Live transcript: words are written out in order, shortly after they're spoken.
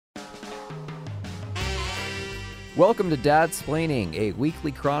Welcome to Dadsplaining, a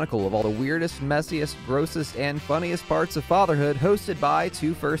weekly chronicle of all the weirdest, messiest, grossest, and funniest parts of fatherhood, hosted by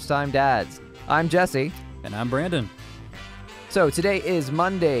two first-time dads. I'm Jesse. And I'm Brandon. So today is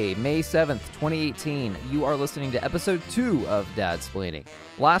Monday, May 7th, 2018. You are listening to episode 2 of Dadsplaining.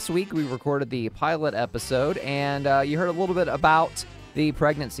 Last week, we recorded the pilot episode, and you heard a little bit about the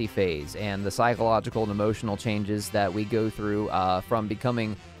pregnancy phase and the psychological and emotional changes that we go through from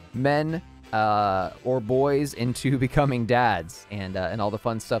becoming men or boys into becoming dads, and all the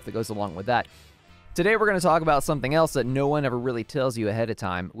fun stuff that goes along with that. Today we're going to talk about something else that no one ever really tells you ahead of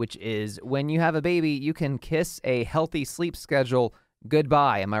time, which is when you have a baby, you can kiss a healthy sleep schedule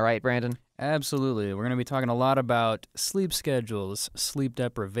goodbye. Am I right, Brandon? Absolutely. We're going to be talking a lot about sleep schedules, sleep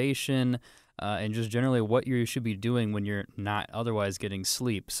deprivation, and just generally what you should be doing when you're not otherwise getting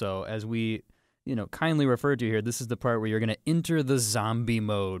sleep. So as we kindly referred to here, this is the part where you're going to enter the zombie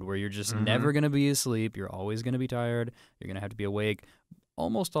mode, where you're just never going to be asleep. You're always going to be tired. You're going to have to be awake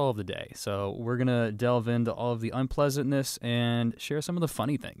almost all of the day. So we're going to delve into all of the unpleasantness and share some of the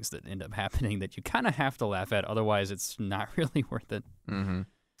funny things that end up happening that you kind of have to laugh at. Otherwise, it's not really worth it.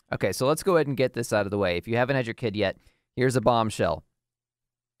 Okay, so let's go ahead and get this out of the way. If you haven't had your kid yet, here's a bombshell.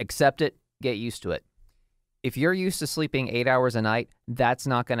 Accept it. Get used to it. If you're used to sleeping 8 hours a night, that's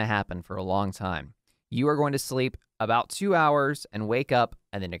not going to happen for a long time. You are going to sleep about 2 hours and wake up,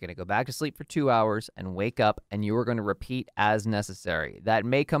 and then you're going to go back to sleep for 2 hours and wake up, and you are going to repeat as necessary. That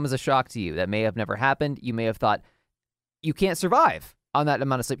may come as a shock to you. That may have never happened. You may have thought, you can't survive on that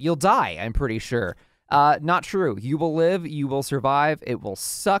amount of sleep. You'll die, I'm pretty sure. Not true. You will live. You will survive. It will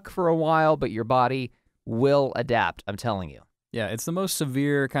suck for a while, but your body will adapt. I'm telling you. Yeah, it's the most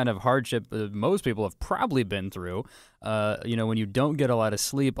severe kind of hardship that most people have probably been through. When you don't get a lot of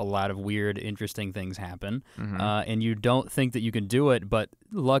sleep, a lot of weird, interesting things happen, and you don't think that you can do it, but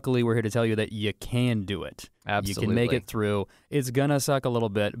luckily we're here to tell you that you can do it. Absolutely. You can make it through. It's going to suck a little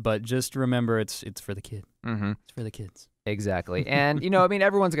bit, but just remember it's for the kid. It's for the kids. Exactly. And,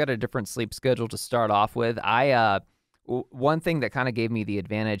 everyone's got a different sleep schedule to start off with. One thing that kind of gave me the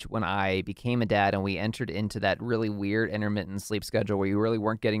advantage when I became a dad and we entered into that really weird intermittent sleep schedule where you really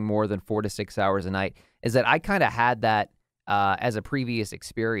weren't getting more than 4 to 6 hours a night is that I kind of had that as a previous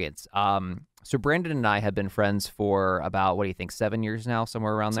experience. So Brandon and I have been friends for about, 7 years now,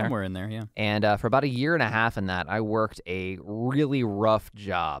 somewhere around there? Somewhere in there, yeah. And for about a year and a half in that, I worked a really rough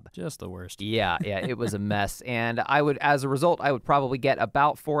job. Just the worst. Yeah, it was a mess. And as a result, I would probably get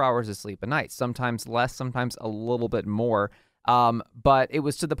about 4 hours of sleep a night, sometimes less, sometimes a little bit more. But it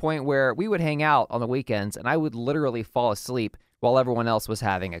was to the point where we would hang out on the weekends and I would literally fall asleep while everyone else was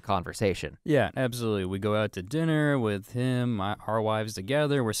having a conversation. Yeah, absolutely. We go out to dinner with him, our wives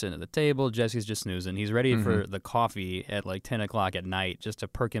together. We're sitting at the table. Jesse's just snoozing. He's ready for the coffee at like 10 o'clock at night just to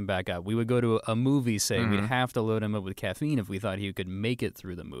perk him back up. We would go to a movie, say. We'd have to load him up with caffeine if we thought he could make it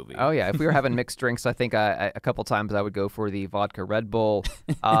through the movie. Oh, yeah. If we were having mixed drinks, I think a couple times I would go for the vodka Red Bull.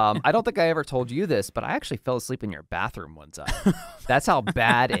 I don't think I ever told you this, but I actually fell asleep in your bathroom one time. That's how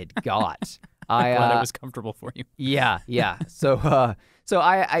bad it got. I'm glad it was comfortable for you. Yeah. So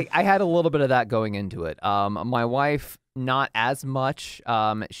I had a little bit of that going into it. My wife, not as much.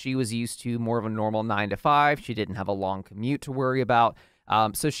 She was used to more of a normal 9 to 5. She didn't have a long commute to worry about.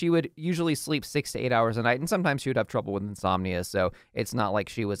 So she would usually sleep 6 to 8 hours a night, and sometimes she would have trouble with insomnia. So it's not like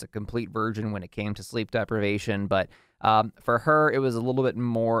she was a complete virgin when it came to sleep deprivation. But for her, it was a little bit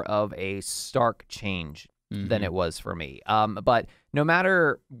more of a stark change than it was for me. But no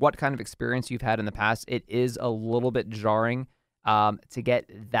matter what kind of experience you've had in the past, it is a little bit jarring to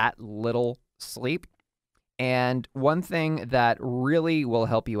get that little sleep. And one thing that really will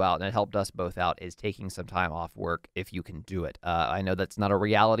help you out, and it helped us both out, is taking some time off work if you can do it. I know that's not a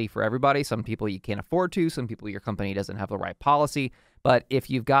reality for everybody. Some people you can't afford to. Some people your company doesn't have the right policy. But if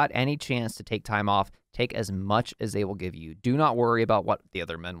you've got any chance to take time off, take as much as they will give you. Do not worry about what the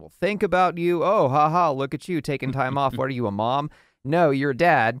other men will think about you. Oh, haha, look at you taking time off. What are you, a mom? No, you're a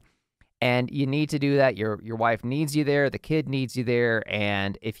dad, and you need to do that. Your wife needs you there. The kid needs you there.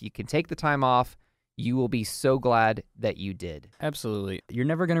 And if you can take the time off, you will be so glad that you did. Absolutely. You're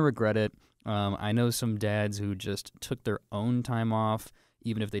never going to regret it. I know some dads who just took their own time off,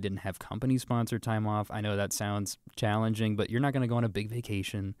 even if they didn't have company-sponsored time off. I know that sounds challenging, but you're not going to go on a big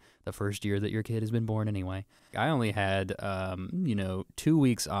vacation the first year that your kid has been born anyway. I only had, 2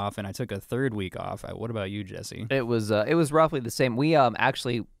 weeks off, and I took a third week off. What about you, Jesse? It was roughly the same. We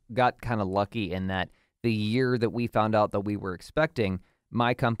actually got kind of lucky in that the year that we found out that we were expecting,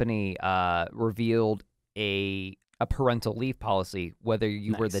 my company revealed a parental leave policy, whether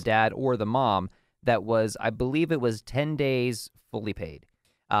you were the dad or the mom, that was, I believe it was 10 days fully paid.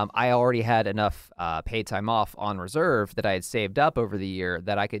 I already had enough paid time off on reserve that I had saved up over the year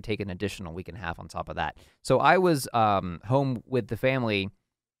that I could take an additional week and a half on top of that. So I was home with the family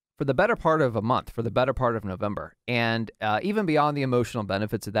for the better part of a month, for the better part of November. And even beyond the emotional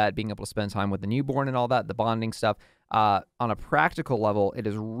benefits of that, being able to spend time with the newborn and all that, the bonding stuff, on a practical level, it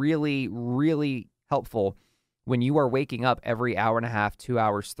is really, really helpful when you are waking up every hour and a half, 2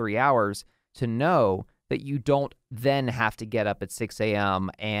 hours, 3 hours to know that you don't then have to get up at 6 a.m.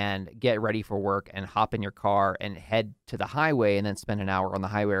 and get ready for work and hop in your car and head to the highway and then spend an hour on the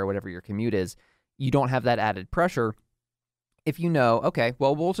highway or whatever your commute is. You don't have that added pressure if you know, okay,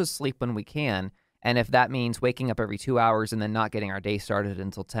 well, we'll just sleep when we can. And if that means waking up every 2 hours and then not getting our day started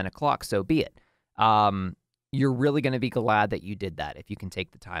until 10 o'clock, so be it. You're really going to be glad that you did that if you can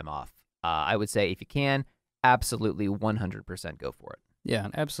take the time off. I would say if you can, absolutely 100% go for it. Yeah,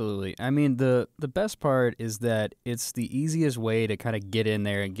 absolutely. I mean, the best part is that it's the easiest way to kind of get in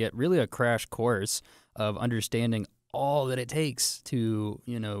there and get really a crash course of understanding all that it takes to,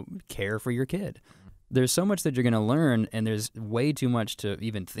 care for your kid. There's so much that you're going to learn, and there's way too much to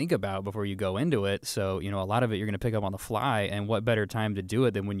even think about before you go into it. So, a lot of it you're going to pick up on the fly, and what better time to do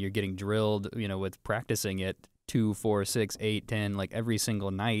it than when you're getting drilled, with practicing it 2, 4, 6, 8, 10, like every single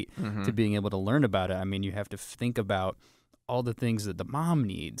night to being able to learn about it. I mean, you have to think about all the things that the mom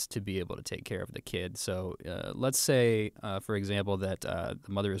needs to be able to take care of the kid. So let's say, for example, that the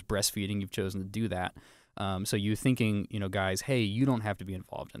mother is breastfeeding. You've chosen to do that. So you thinking, guys, hey, you don't have to be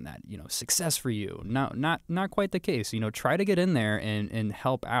involved in that. Success for you. No, not quite the case. Try to get in there and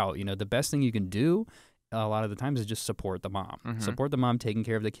help out. The best thing you can do a lot of the times is just support the mom. Support the mom taking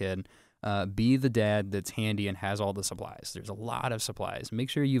care of the kid. Be the dad that's handy and has all the supplies. There's a lot of supplies. Make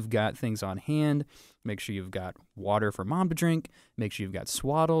sure you've got things on hand. Make sure you've got water for mom to drink. Make sure you've got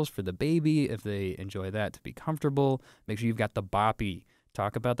swaddles for the baby if they enjoy that to be comfortable. Make sure you've got the boppy.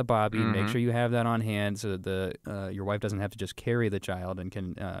 Talk about the boppy. Make sure you have that on hand so that your wife doesn't have to just carry the child and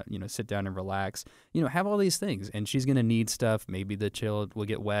can sit down and relax. Have all these things, and she's gonna need stuff. Maybe the child will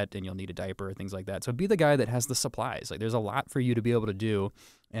get wet, and you'll need a diaper, things like that. So be the guy that has the supplies. Like there's a lot for you to be able to do.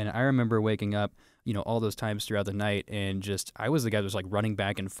 And I remember waking up, all those times throughout the night, and I was the guy that was like running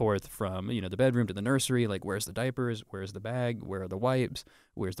back and forth from the bedroom to the nursery. Like, where's the diapers? Where's the bag? Where are the wipes?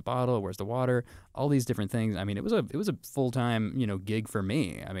 Where's the bottle? Where's the water? All these different things. I mean, it was a full-time gig for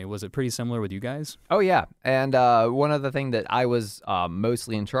me. I mean, was it pretty similar with you guys? Oh yeah, and one other thing that I was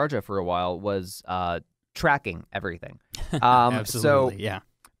mostly in charge of for a while was tracking everything. Absolutely, yeah.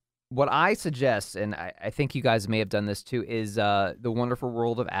 What I suggest, and I think you guys may have done this too, is the wonderful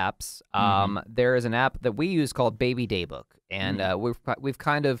world of apps. There is an app that we use called Baby Daybook, and we've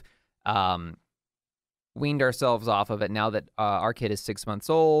kind of weaned ourselves off of it now that our kid is 6 months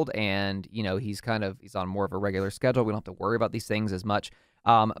old, and he's on more of a regular schedule. We don't have to worry about these things as much.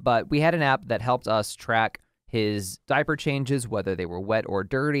 But we had an app that helped us track his diaper changes, whether they were wet or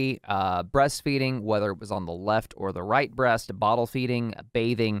dirty, breastfeeding, whether it was on the left or the right breast, bottle feeding,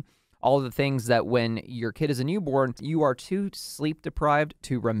 bathing. All the things that when your kid is a newborn, you are too sleep deprived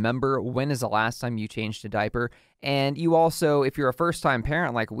to remember when is the last time you changed a diaper. And you also, if you're a first-time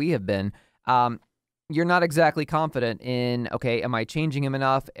parent like we have been, you're not exactly confident in, okay, am I changing him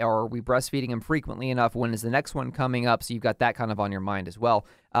enough? Or are we breastfeeding him frequently enough? When is the next one coming up? So you've got that kind of on your mind as well.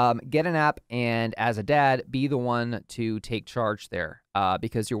 Get an app, and as a dad, be the one to take charge there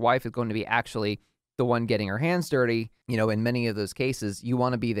because your wife is going to be actually the one getting her hands dirty. In many of those cases, you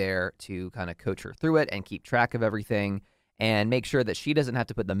want to be there to kind of coach her through it and keep track of everything and make sure that she doesn't have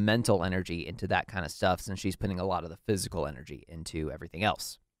to put the mental energy into that kind of stuff since she's putting a lot of the physical energy into everything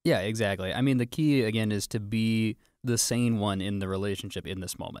else. Yeah, exactly. I mean, the key, again, is to be the sane one in the relationship in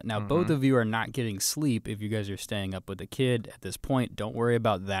this moment. Now, both of you are not getting sleep if you guys are staying up with the kid at this point. Don't worry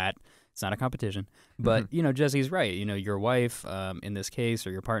about that. It's not a competition. But, Jesse's right. Your wife, in this case,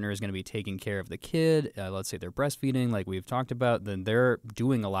 or your partner is going to be taking care of the kid. Let's say they're breastfeeding, like we've talked about. Then they're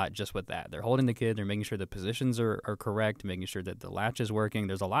doing a lot just with that. They're holding the kid. They're making sure the positions are correct, making sure that the latch is working.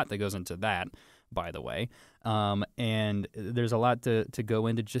 There's a lot that goes into that, by the way. And there's a lot to go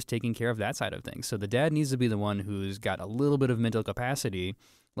into just taking care of that side of things. So the dad needs to be the one who's got a little bit of mental capacity,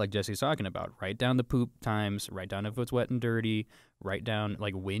 like Jesse's talking about. Write down the poop times, write down if it's wet and dirty, write down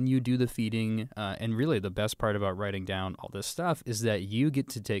like when you do the feeding. And really the best part about writing down all this stuff is that you get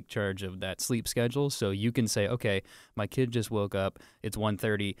to take charge of that sleep schedule. So you can say, okay, my kid just woke up. It's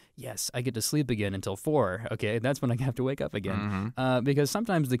 1:30. Yes, I get to sleep again until 4. Okay, that's when I have to wake up again. Because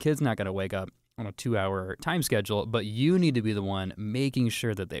sometimes the kid's not going to wake up on a 2-hour time schedule, but you need to be the one making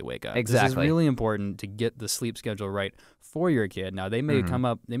sure that they wake up. Exactly. This is really important to get the sleep schedule right for your kid. Now, they may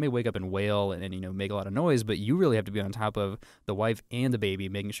they may wake up and wail and make a lot of noise, but you really have to be on top of the wife and the baby,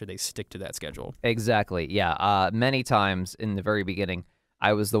 making sure they stick to that schedule. Exactly. Yeah. Many times in the very beginning,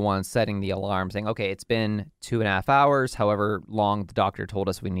 I was the one setting the alarm, saying, "Okay, it's been 2.5 hours, however long the doctor told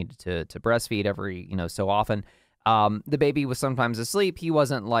us we needed to breastfeed every so often." The baby was sometimes asleep. He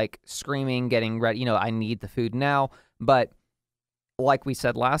wasn't like screaming, getting ready. I need the food now. But like we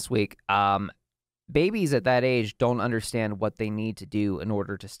said last week, babies at that age don't understand what they need to do in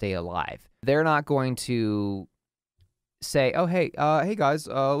order to stay alive. They're not going to say, "Oh, hey guys,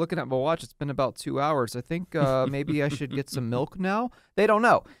 looking at my watch, it's been about 2 hours. I think maybe I should get some milk now." They don't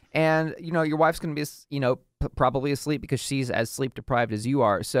know. And, your wife's going to be, probably asleep because she's as sleep deprived as you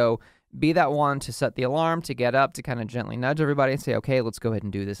are. So be that one to set the alarm, to get up, to kind of gently nudge everybody and say, "Okay, let's go ahead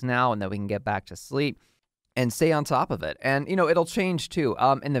and do this now, and then we can get back to sleep," and stay on top of it. And, it'll change too.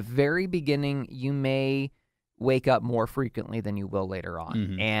 In the very beginning, you may wake up more frequently than you will later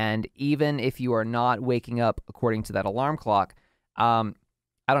on. And even if you are not waking up according to that alarm clock, I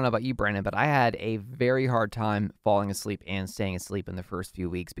don't know about you, Brandon, but I had a very hard time falling asleep and staying asleep in the first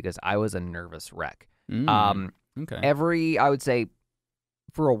few weeks because I was a nervous wreck. Okay. I would say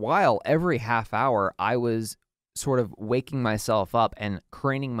for a while, every half hour, I was sort of waking myself up and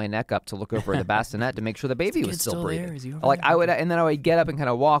craning my neck up to look over the bassinet to make sure the baby was still breathing. Like I would, and then I would get up and kind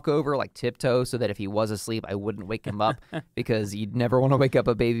of walk over, like tiptoe, so that if he was asleep, I wouldn't wake him up because you'd never want to wake up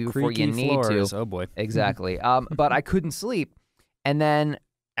a baby before Creaky you need floors. to. Oh boy. Exactly. But I couldn't sleep, and then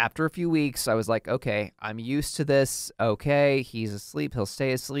after a few weeks, I was like, okay, I'm used to this. Okay, he's asleep. He'll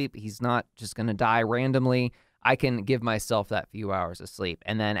stay asleep. He's not just gonna die randomly. I can give myself that few hours of sleep,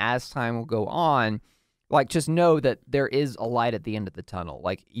 and then as time will go on, like, just know that there is a light at the end of the tunnel.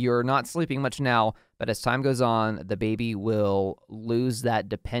 Like, you're not sleeping much now, but as time goes on, the baby will lose that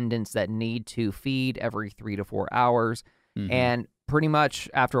dependence, that need to feed every 3 to 4 hours. And pretty much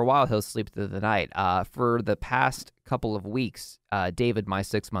after a while, he'll sleep through the night. For the past couple of weeks, David, my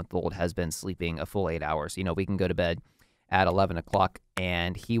 6-month-old, has been sleeping a full 8 hours. We can go to bed at 11 o'clock,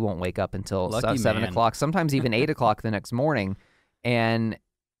 and he won't wake up until 7 o'clock, sometimes even 8 o'clock the next morning. And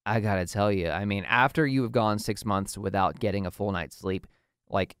I gotta tell you, I mean, after you have gone 6 months without getting a full night's sleep,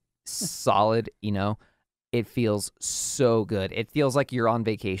 like solid, it feels so good. It feels like you're on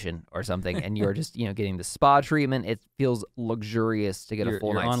vacation or something, and you're just, getting the spa treatment. It feels luxurious to get a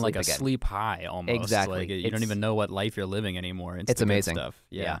full night's sleep. You're on like a again. sleep high almost. Exactly. Like, you don't even know what life you're living anymore. It's the good amazing stuff.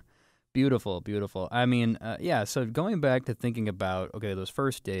 Yeah. Beautiful, beautiful. I mean, so going back to thinking about, okay, those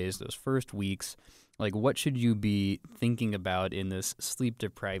first days, those first weeks, like, what should you be thinking about in this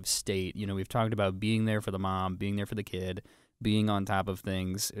sleep-deprived state? We've talked about being there for the mom, being there for the kid, being on top of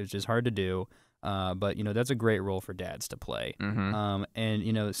things, which is hard to do, but, that's a great role for dads to play.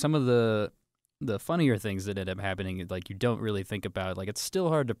 And, some of the funnier things that end up happening, like, you don't really think about, like, it's still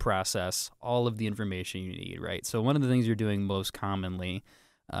hard to process all of the information you need, right? So one of the things you're doing most commonly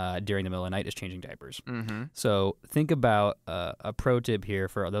during the middle of the night is changing diapers. So think about a pro tip here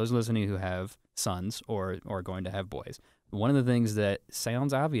for those listening who have sons or going to have boys. One of the things that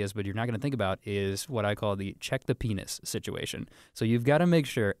sounds obvious, but you're not going to think about, is what I call the check the penis situation. So you've got to make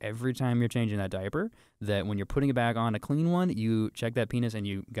sure every time you're changing that diaper that when you're putting it back on a clean one, you check that penis and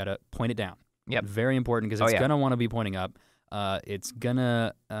you got to point it down. Yep. Very important because it's going to want to be pointing up. It's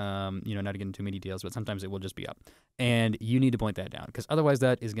gonna, not to get into too many details, but sometimes it will just be up. And you need to point that down because otherwise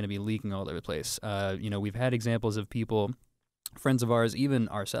that is going to be leaking all over the place. We've had examples of people, friends of ours, even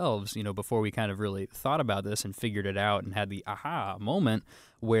ourselves, before we kind of really thought about this and figured it out and had the aha moment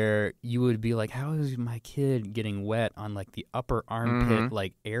where you would be like, how is my kid getting wet on like the upper armpit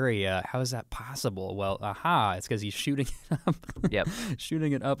like area? How is that possible? Well, it's because he's shooting it up.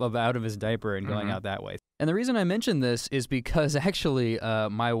 Shooting it up out of his diaper and going out that way. And the reason I mention this is because actually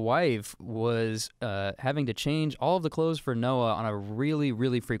my wife was having to change all of the clothes for Noah on a really,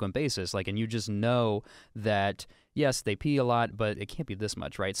 really frequent basis. And you just know that, yes, they pee a lot, but it can't be this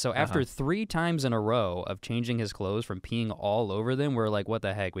much, right? So after 3 times in a row of changing his clothes from peeing all over them, we're like, what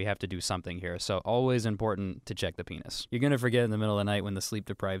the heck? We have to do something here. So always important to check the penis. You're going to forget in the middle of the night when the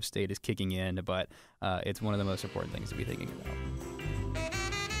sleep-deprived state is kicking in, but it's one of the most important things to be thinking about.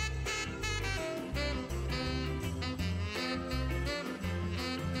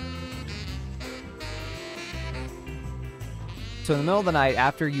 So in the middle of the night,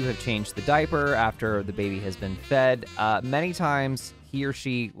 after you have changed the diaper, after the baby has been fed, many times he or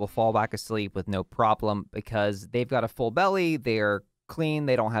she will fall back asleep with no problem because they've got a full belly, they're clean,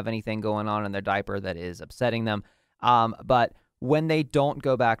 they don't have anything going on in their diaper that is upsetting them. But when they don't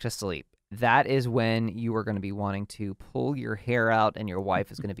go back to sleep, that is when you are going to be wanting to pull your hair out, and your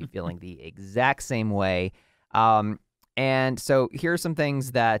wife is going to be feeling the exact same way. Um, and so here are some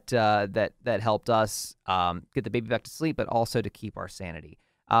things that helped us get the baby back to sleep, but also to keep our sanity.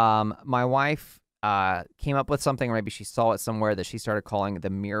 My wife came up with something, or maybe she saw it somewhere, that she started calling the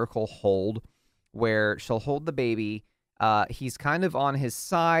miracle hold, where she'll hold the baby. He's kind of on his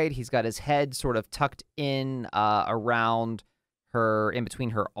side. He's got his head sort of tucked in around her, in between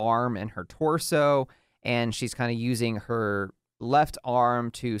her arm and her torso, and she's kind of using her left arm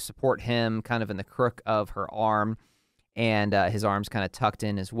to support him kind of in the crook of her arm, and his arm's kind of tucked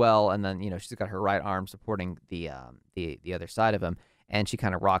in as well, and then she's got her right arm supporting the other side of him, and she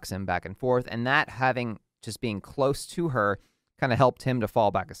kind of rocks him back and forth, and that just being close to her kind of helped him to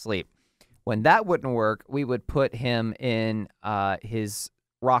fall back asleep. When that wouldn't work, we would put him in his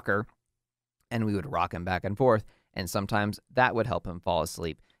rocker, and we would rock him back and forth, and sometimes that would help him fall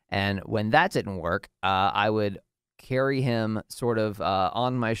asleep. And when that didn't work, I would carry him sort of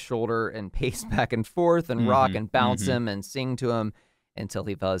on my shoulder and pace back and forth and rock and bounce him and sing to him until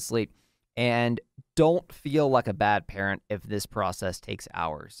he fell asleep. And don't feel like a bad parent if this process takes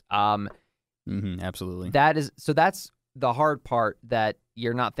hours. Absolutely. That's the hard part that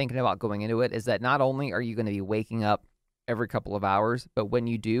you're not thinking about going into it, is that not only are you going to be waking up every couple of hours, but when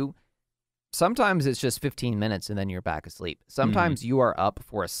you do, sometimes it's just 15 minutes and then you're back asleep. Sometimes you are up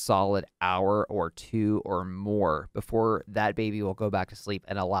for a solid hour or two or more before that baby will go back to sleep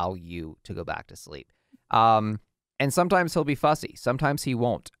and allow you to go back to sleep. And sometimes he'll be fussy. Sometimes he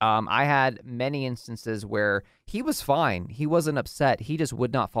won't. I had many instances where he was fine. He wasn't upset. He just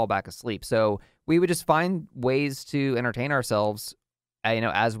would not fall back asleep. So we would just find ways to entertain ourselves,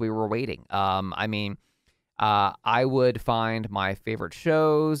 as we were waiting. I would find my favorite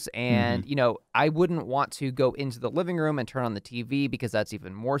shows, and, I wouldn't want to go into the living room and turn on the TV because that's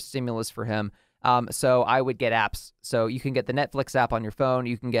even more stimulus for him. So I would get apps. So you can get the Netflix app on your phone.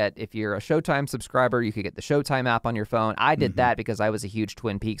 You can get, if you're a Showtime subscriber, you could get the Showtime app on your phone. I did that because I was a huge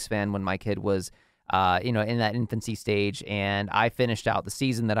Twin Peaks fan when my kid was, in that infancy stage, and I finished out the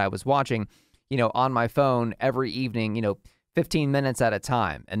season that I was watching, on my phone every evening, 15 minutes at a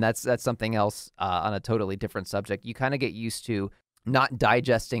time. And that's something else on a totally different subject. You kind of get used to not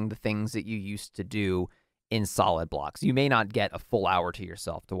digesting the things that you used to do in solid blocks. You may not get a full hour to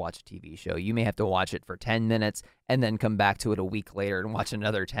yourself to watch a TV show. You may have to watch it for 10 minutes and then come back to it a week later and watch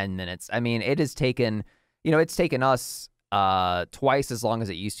another 10 minutes. I mean, it has taken, it's taken us twice as long as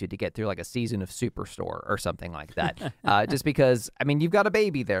it used to get through like a season of Superstore or something like that. Just because, you've got a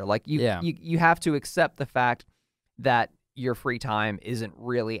baby there. Like you have to accept the fact that your free time isn't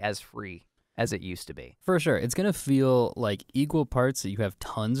really as free as it used to be. For sure. It's going to feel like equal parts that you have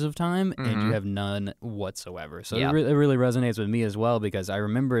tons of time and you have none whatsoever. So it really resonates with me as well, because I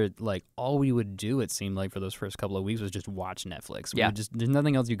remember all we would do, it seemed like, for those first couple of weeks was just watch Netflix. There's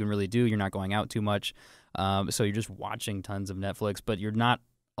nothing else you can really do. You're not going out too much. So you're just watching tons of Netflix, but you're not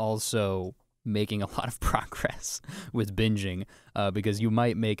also making a lot of progress with binging, because you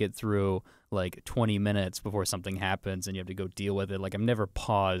might make it through 20 minutes before something happens and you have to go deal with it. I've never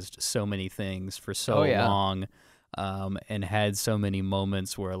paused so many things for so long, and had so many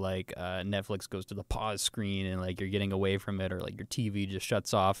moments where Netflix goes to the pause screen and you're getting away from it, or your TV just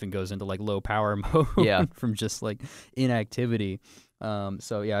shuts off and goes into low power mode from just inactivity.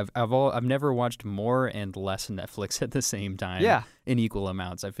 I've never watched more and less Netflix at the same time in equal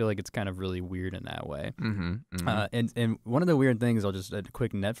amounts. I feel like it's kind of really weird in that way. And one of the weird things, I'll just, a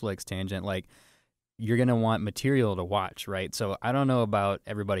quick Netflix tangent, you're going to want material to watch, right? So I don't know about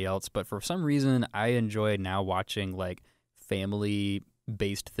everybody else, but for some reason I enjoy now watching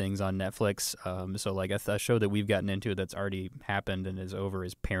family-based things on Netflix. So a show that we've gotten into that's already happened and is over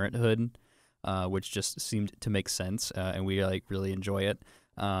is Parenthood. Which just seemed to make sense, and we really enjoy it.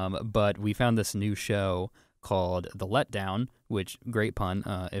 But we found this new show called The Letdown, which, great pun.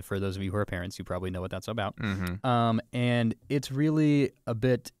 If for those of you who are parents, you probably know what that's about. And it's really a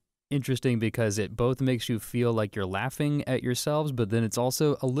bit interesting because it both makes you feel like you're laughing at yourselves, but then it's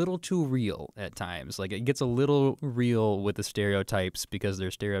also a little too real at times. It gets a little real with the stereotypes because they're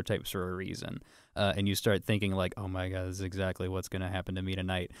stereotypes for a reason. And you start thinking oh my God, this is exactly what's going to happen to me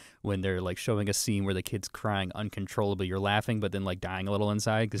tonight, when they're showing a scene where the kid's crying uncontrollably. You're laughing, but then dying a little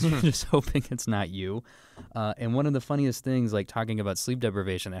inside because you're just hoping it's not you. And one of the funniest things, talking about sleep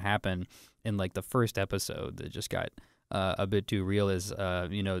deprivation that happened in the first episode that just got a bit too real is,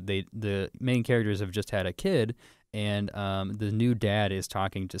 the main characters have just had a kid, and the new dad is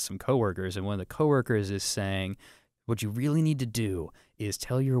talking to some coworkers, and one of the coworkers is saying, what you really need to do is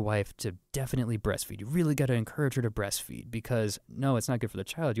tell your wife to definitely breastfeed. You really got to encourage her to breastfeed because, no, it's not good for the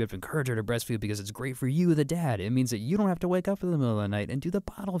child. You have to encourage her to breastfeed because it's great for you, the dad. It means that you don't have to wake up in the middle of the night and do the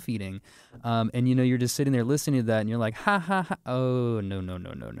bottle feeding. And, you're just sitting there listening to that, and you're like, ha, ha, ha. Oh, no.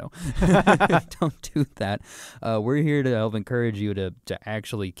 Don't do that. We're here to help encourage you to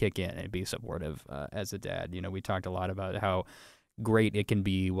actually kick in and be supportive as a dad. We talked a lot about how great it can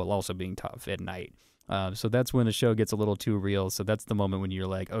be while also being tough at night. So that's when the show gets a little too real. So that's the moment when you're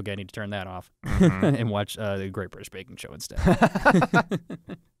like, okay, I need to turn that off and watch the Great British Baking Show instead.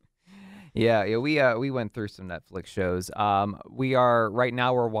 Yeah, we went through some Netflix shows. Right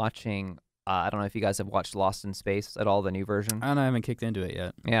now we're watching. I don't know if you guys have watched Lost in Space at all, the new version. I haven't kicked into it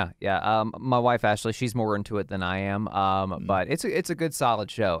yet. Yeah. My wife Ashley, she's more into it than I am. But it's a good solid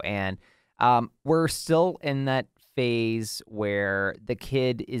show, and we're still in that phase where the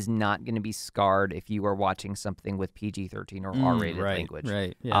kid is not going to be scarred if you are watching something with PG-13 or R-rated language.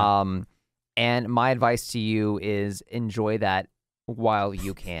 Right. Yeah. And my advice to you is enjoy that while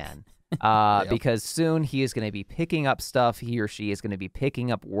you can. Because soon he is going to be picking up stuff. He or she is going to be picking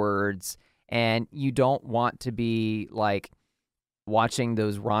up words, and you don't want to be like watching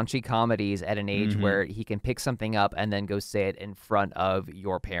those raunchy comedies at an age where he can pick something up and then go say it in front of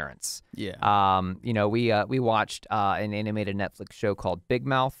your parents. Yeah. We watched an animated Netflix show called Big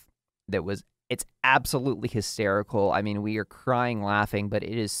Mouth. It's absolutely hysterical. I mean, we are crying laughing, but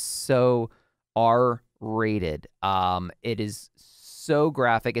it is so R-rated. It is so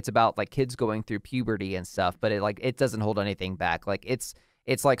graphic. It's about like kids going through puberty and stuff, but it doesn't hold anything back. Like it's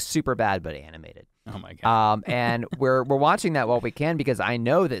like super bad but animated. Oh my god. And we're watching that while we can, because I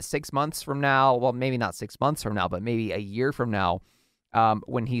know that 6 months from now, well, maybe not 6 months from now, but maybe a year from now,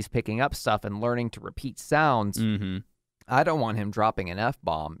 when he's picking up stuff and learning to repeat sounds, I don't want him dropping an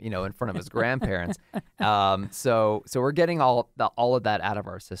F-bomb, in front of his grandparents. So we're getting all of that out of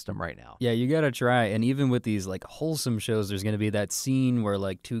our system right now. Yeah, you gotta try. And even with these like wholesome shows, there's gonna be that scene where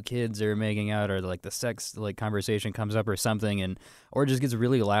like two kids are making out, or like the sex like conversation comes up or something, or it just gets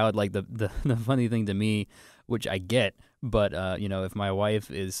really loud. Like the funny thing to me, which I get, but if my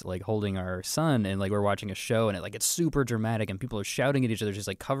wife is like holding our son and like we're watching a show and it's super dramatic and people are shouting at each other, just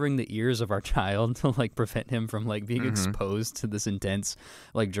like covering the ears of our child to like prevent him from like being exposed to this intense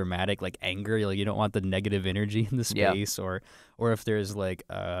like dramatic like anger. Like you don't want the negative energy in the space. Or if there's like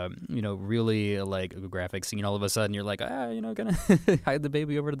really like a graphic scene, all of a sudden you're like gonna hide the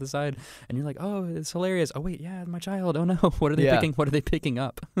baby over to the side, and you're like, oh, it's hilarious. Oh wait, yeah, my child. Oh no, what are they picking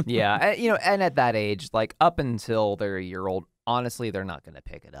up? Yeah, and at that age, like up until they're a year old, honestly, they're not going to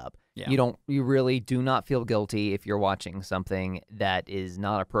pick it up. Yeah. You really do not feel guilty if you're watching something that is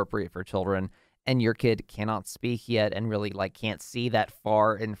not appropriate for children, and your kid cannot speak yet and really like can't see that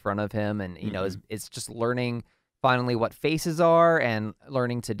far in front of him, and it's just learning finally what faces are and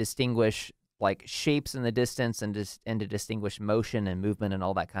learning to distinguish like shapes in the distance and to distinguish motion and movement and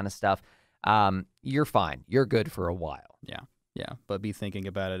all that kind of stuff. You're fine. You're good for a while. Yeah, but be thinking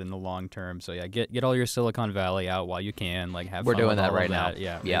about it in the long term. So yeah, get all your Silicon Valley out while you can. Like have We're fun doing with that all right of now. that.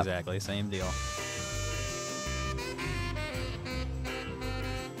 Yeah, exactly. Same deal.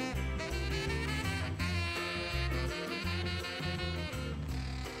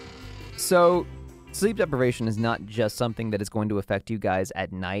 So sleep deprivation is not just something that is going to affect you guys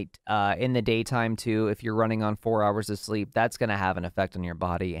at night. In the daytime, too, if you're running on 4 hours of sleep, that's going to have an effect on your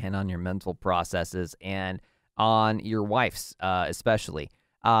body and on your mental processes and on your wife's especially.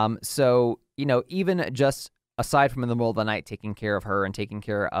 So, even just aside from in the middle of the night, taking care of her and taking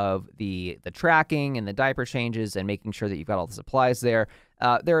care of the tracking and the diaper changes and making sure that you've got all the supplies there,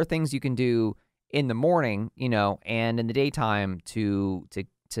 there are things you can do in the morning, and in the daytime to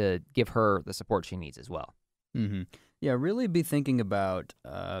give her the support she needs as well. Yeah, really be thinking about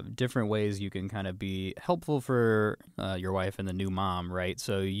different ways you can kind of be helpful for your wife and the new mom, right?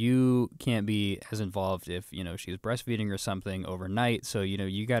 So you can't be as involved if, she's breastfeeding or something overnight. So,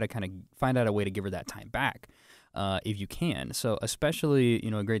 you got to kind of find out a way to give her that time back if you can. So especially,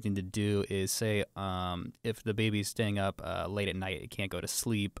 a great thing to do is say if the baby's staying up late at night, it can't go to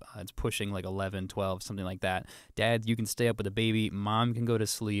sleep, it's pushing like 11, 12, something like that. Dad, you can stay up with the baby. Mom can go to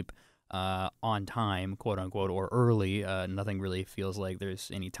sleep on time, quote unquote, or early. Nothing really feels like there's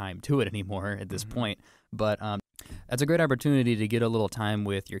any time to it anymore at this point. But that's a great opportunity to get a little time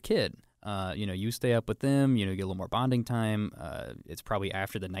with your kid. You stay up with them, get a little more bonding time. It's probably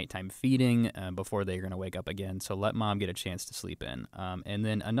after the nighttime feeding before they're going to wake up again. So let mom get a chance to sleep in. And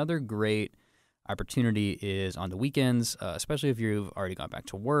then another great opportunity is on the weekends, especially if you've already gone back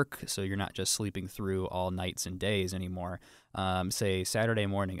to work, so you're not just sleeping through all nights and days anymore. Say Saturday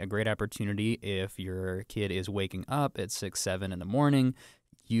morning, a great opportunity if your kid is waking up at 6, 7 in the morning.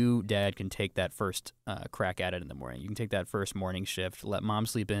 You, dad, can take that first crack at it in the morning. You can take that first morning shift, let mom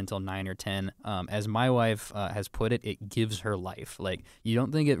sleep in until 9 or 10. As my wife has put it, it gives her life. Like, you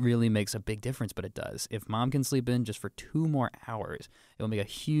don't think it really makes a big difference, but it does. If mom can sleep in just for 2 more hours, it will make a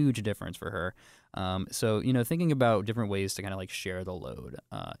huge difference for her. So, thinking about different ways to kind of like share the load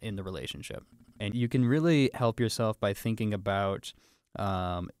in the relationship. And you can really help yourself by thinking about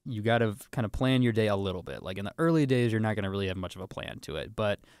you got to kind of plan your day a little bit. Like in the early days, you're not going to really have much of a plan to it,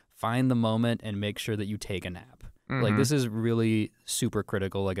 but find the moment and make sure that you take a nap. Like this is really super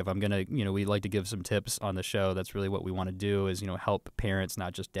critical. Like if I'm going to, we like to give some tips on the show. That's really what we want to do is, help parents,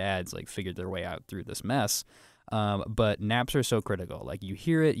 not just dads, like figure their way out through this mess. But naps are so critical. Like you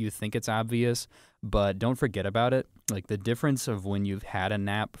hear it, you think it's obvious, but don't forget about it. Like the difference of when you've had a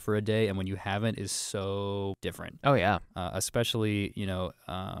nap for a day and when you haven't is so different. Oh, yeah. Especially,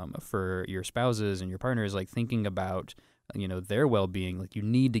 for your spouses and your partners, like thinking about, their well-being, like you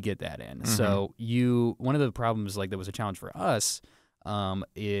need to get that in. So one of the problems like that was a challenge for us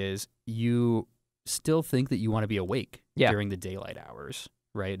is you still think that you want to be awake during the daylight hours.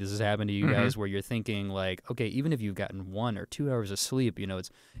 Right? Does this happen to you guys where you're thinking like, okay, even if you've gotten 1 or 2 hours of sleep,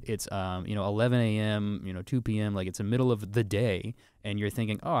 it's 11 a.m., 2 p.m., like it's the middle of the day, and you're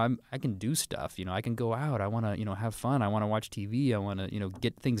thinking, oh, I can do stuff, I can go out, I want to, have fun, I want to watch TV, I want to,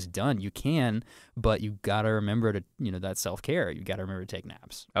 get things done. You can, but you got to remember to, that self-care. You got to remember to take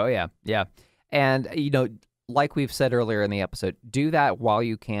naps. Oh, yeah. Yeah. And, like we've said earlier in the episode, do that while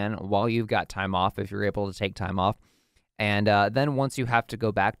you can, while you've got time off, if you're able to take time off. And then once you have to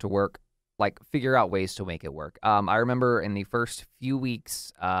go back to work, like figure out ways to make it work. I remember in the first few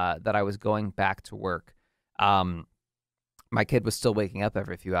weeks that I was going back to work, my kid was still waking up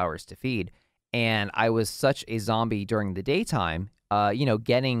every few hours to feed. And I was such a zombie during the daytime,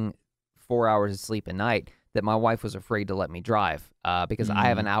 getting 4 hours of sleep a night, that my wife was afraid to let me drive because I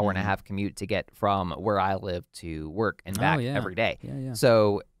have an hour and a half commute to get from where I live to work and back every day. Yeah.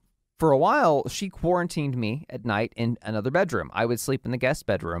 So for a while, she quarantined me at night in another bedroom. I would sleep in the guest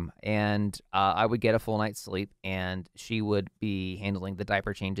bedroom, and I would get a full night's sleep, and she would be handling the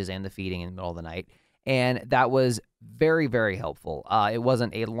diaper changes and the feeding in the middle of the night. And that was very, very helpful. It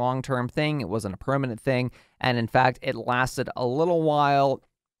wasn't a long-term thing. It wasn't a permanent thing. And in fact, it lasted a little while,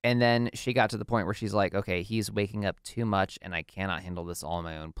 and then she got to the point where she's like, okay, he's waking up too much, and I cannot handle this all on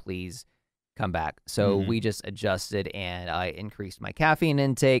my own. Please come back. So we just adjusted, and I increased my caffeine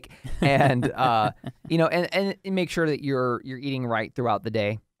intake, and and make sure that you're eating right throughout the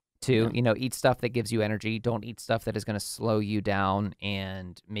day too. Eat stuff that gives you energy. Don't eat stuff that is going to slow you down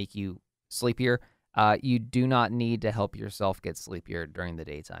and make you sleepier. You do not need to help yourself get sleepier during the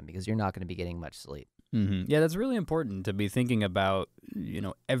daytime because you're not going to be getting much sleep. Yeah, that's really important to be thinking about,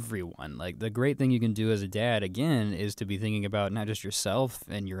 everyone. Like the great thing you can do as a dad, again, is to be thinking about not just yourself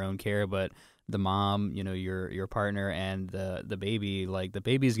and your own care, but the mom, your partner and the baby. Like the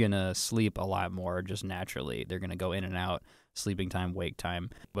baby's going to sleep a lot more just naturally. They're going to go in and out, sleeping time, wake time.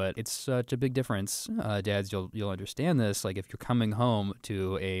 But it's such a big difference. Dads, you'll understand this. Like if you're coming home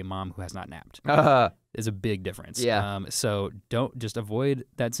to a mom who has not napped. Is a big difference. Yeah. So don't just avoid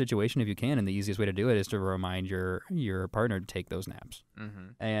that situation if you can, and the easiest way to do it is to remind your partner to take those naps.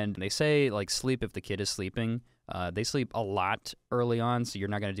 And they say like sleep if the kid is sleeping. They sleep a lot early on, so you're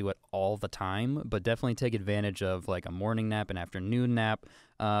not going to do it all the time, but definitely take advantage of like a morning nap, an afternoon nap.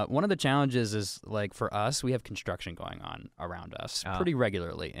 One of the challenges is like for us, we have construction going on around us pretty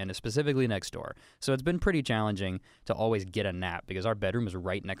regularly, and specifically next door. So it's been pretty challenging to always get a nap because our bedroom is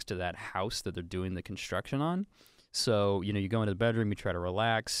right next to that house that they're doing the construction on. So, you go into the bedroom, you try to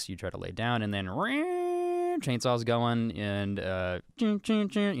relax, you try to lay down, and then chainsaw's going and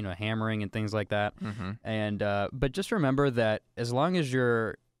hammering and things like that. And but just remember that as long as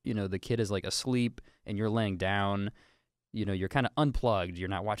you're the kid is like asleep and you're laying down, you're kind of unplugged. You're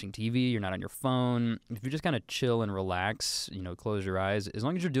not watching TV, you're not on your phone. If you just kind of chill and relax, close your eyes, as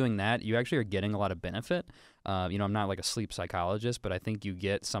long as you're doing that, you actually are getting a lot of benefit. I'm not like a sleep psychologist, but I think you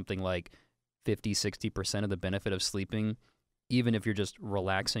get something like 50-60% of the benefit of sleeping even if you're just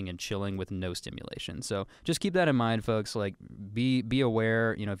relaxing and chilling with no stimulation. So just keep that in mind, folks. Like, be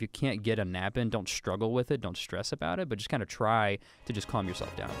aware, if you can't get a nap in, don't struggle with it, don't stress about it, but just kind of try to just calm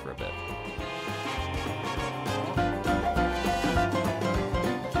yourself down for a bit.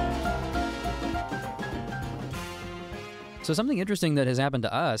 So something interesting that has happened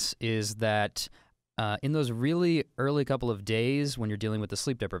to us is that In those really early couple of days when you're dealing with the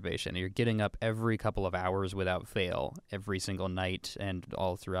sleep deprivation, you're getting up every couple of hours without fail, every single night and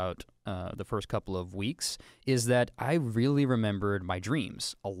all throughout the first couple of weeks, is that I really remembered my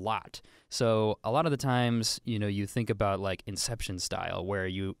dreams a lot. So a lot of the times, you think about like Inception style, where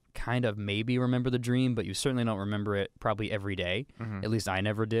you kind of maybe remember the dream, but you certainly don't remember it probably every day. Mm-hmm. At least I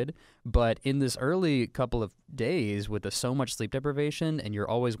never did. But in this early couple of days with so much sleep deprivation, and you're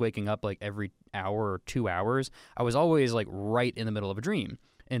always waking up like every hour or 2 hours, I was always like right in the middle of a dream.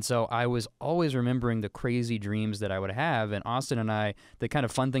 And so I was always remembering the crazy dreams that I would have. And Austin and I, the kind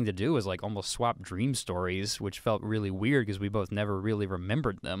of fun thing to do was like almost swap dream stories, which felt really weird because we both never really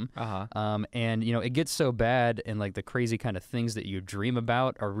remembered them. And, it gets so bad, and like the crazy kind of things that you dream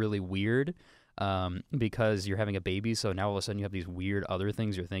about are really weird. Because you're having a baby, so now all of a sudden you have these weird other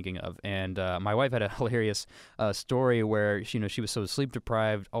things you're thinking of. And my wife had a hilarious story where she was so sleep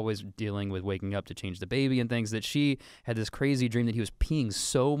deprived, always dealing with waking up to change the baby and things, that she had this crazy dream that he was peeing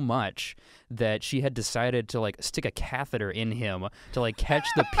so much that she had decided to like stick a catheter in him to like catch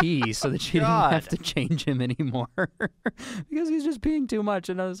the pee so that she didn't have to change him anymore because he's just peeing too much.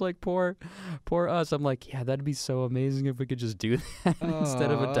 And I was like, poor us. I'm like, yeah, that'd be so amazing if we could just do that instead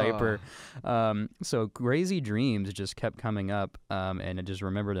of a diaper. So crazy dreams just kept coming up, and I just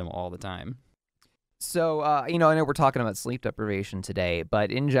remember them all the time. So, I know we're talking about sleep deprivation today,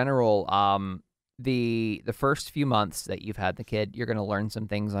 but in general, the first few months that you've had the kid, you're going to learn some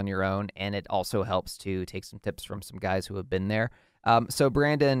things on your own, and it also helps to take some tips from some guys who have been there. So,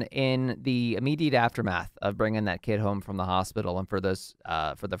 Brandon, in the immediate aftermath of bringing that kid home from the hospital, and for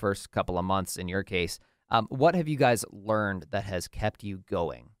the first couple of months in your case, what have you guys learned that has kept you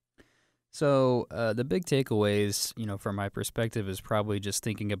going? So the big takeaways, from my perspective, is probably just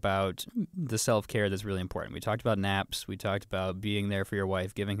thinking about the self-care that's really important. We talked about naps. We talked about being there for your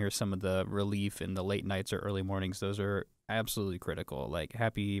wife, giving her some of the relief in the late nights or early mornings. Those are absolutely critical. Like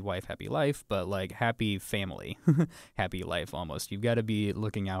happy wife, happy life, but like happy family, happy life almost. You've got to be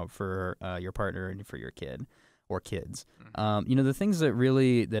looking out for your partner and for your kid or kids. The things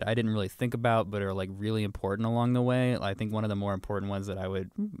that I didn't really think about but are like really important along the way, I think one of the more important ones that I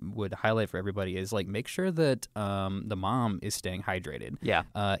would highlight for everybody is like make sure that the mom is staying hydrated. Yeah.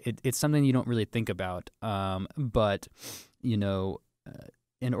 It's something you don't really think about, but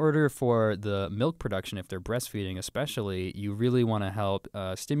in order for the milk production, if they're breastfeeding especially, you really want to help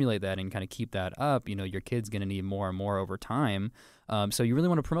stimulate that and kind of keep that up. Your kid's going to need more and more over time. So you really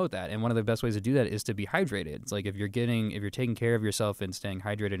want to promote that. And one of the best ways to do that is to be hydrated. It's like if you're taking care of yourself and staying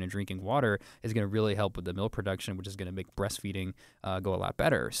hydrated and drinking water is going to really help with the milk production, which is going to make breastfeeding go a lot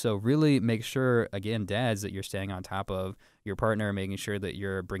better. So really make sure, again, dads, that you're staying on top of your partner, making sure that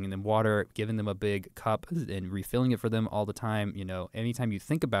you're bringing them water, giving them a big cup and refilling it for them all the time. Anytime you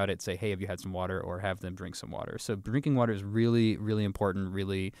think about it, say, hey, have you had some water, or have them drink some water. So drinking water is really, really important,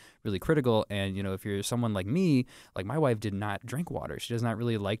 really, really critical. And, if you're someone like me, like my wife did not drink water. She does not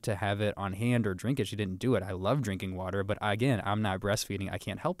really like to have it on hand or drink it. She didn't do it. I love drinking water, but again, I'm not breastfeeding. I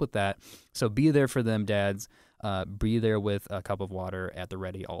can't help with that. So be there for them, dads. Be there with a cup of water at the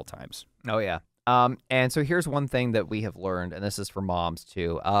ready all times. Oh, yeah. And so here's one thing that we have learned, and this is for moms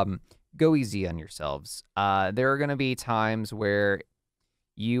too. Go easy on yourselves. There are going to be times where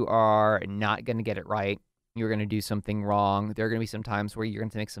you are not going to get it right. You're going to do something wrong. There are going to be some times where you're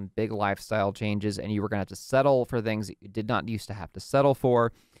going to make some big lifestyle changes, and you were going to have to settle for things that you did not used to have to settle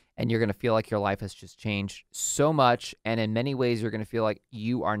for. And you're going to feel like your life has just changed so much. And in many ways, you're going to feel like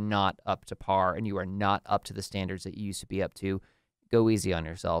you are not up to par and you are not up to the standards that you used to be up to. Go easy on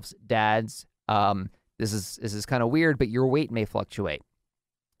yourselves. Dads, this is kind of weird, but your weight may fluctuate.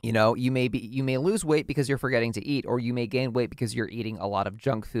 You may lose weight because you're forgetting to eat, or you may gain weight because you're eating a lot of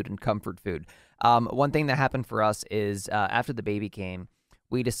junk food and comfort food. One thing that happened for us is after the baby came,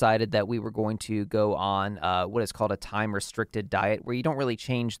 we decided that we were going to go on what is called a time-restricted diet, where you don't really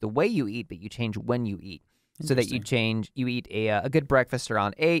change the way you eat, but you change when you eat. So that you eat a good breakfast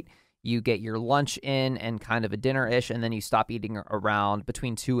around 8, you get your lunch in and kind of a dinner-ish, and then you stop eating around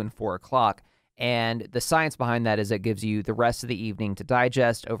between 2 and 4 o'clock. And the science behind that is it gives you the rest of the evening to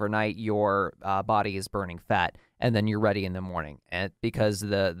digest. Overnight, your body is burning fat, and then you're ready in the morning. And because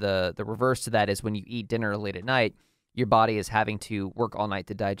the reverse to that is when you eat dinner late at night, your body is having to work all night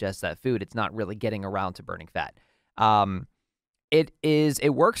to digest that food. It's not really getting around to burning fat.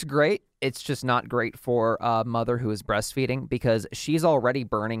 It works great. It's just not great for a mother who is breastfeeding because she's already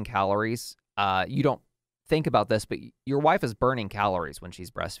burning calories. You don't think about this, but your wife is burning calories when she's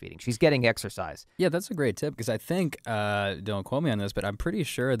breastfeeding. She's getting exercise. Yeah, that's a great tip because I think, don't quote me on this, but I'm pretty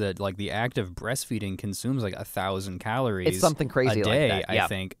sure that like the act of breastfeeding consumes like 1,000 calories. It's something crazy a day, like that. Yeah. I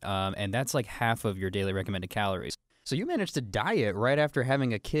think, and that's like half of your daily recommended calories. So you managed to diet right after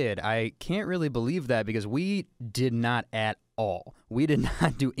having a kid. I can't really believe that because we did not at all. We did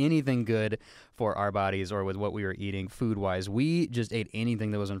not do anything good for our bodies or with what we were eating food-wise. We just ate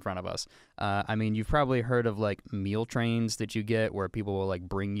anything that was in front of us. I mean, you've probably heard of like meal trains that you get where people will like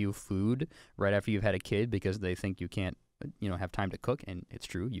bring you food right after you've had a kid because they think you can't have time to cook, and it's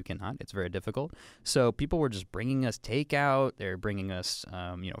true, you cannot. It's very difficult. So people were just bringing us takeout. They're bringing us,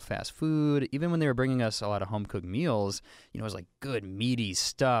 fast food. Even when they were bringing us a lot of home-cooked meals, it was like good meaty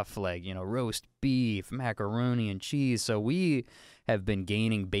stuff like, roast beef, macaroni and cheese. So we have been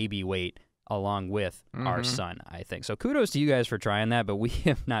gaining baby weight along with our son, I think. So kudos to you guys for trying that, but we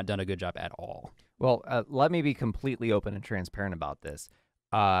have not done a good job at all. Well, let me be completely open and transparent about this.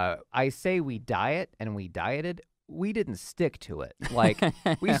 I say we diet and we dieted. We didn't stick to it. Like,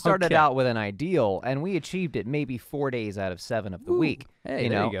 we started out with an ideal, and we achieved it maybe 4 days out of 7 of the week. Hey,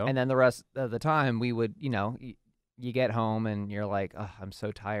 there you go. And then the rest of the time, we would, you get home, and you're like, oh, I'm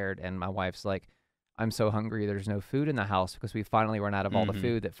so tired. And my wife's like, I'm so hungry. There's no food in the house because we finally run out of all the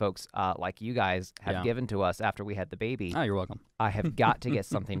food that folks like you guys have given to us after we had the baby. Oh, you're welcome. I have got to get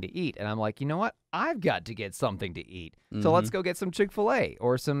something to eat. And I'm like, you know what? I've got to get something to eat. So let's go get some Chick-fil-A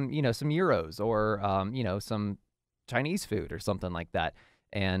or some gyros or, some Chinese food or something like that.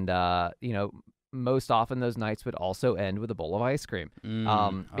 And, most often those nights would also end with a bowl of ice cream.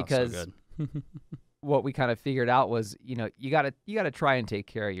 Because so good. what we kind of figured out was, you gotta try and take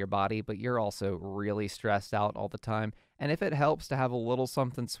care of your body, but you're also really stressed out all the time. And if it helps to have a little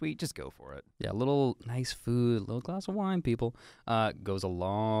something sweet, just go for it. Yeah, a little nice food, a little glass of wine, people, goes a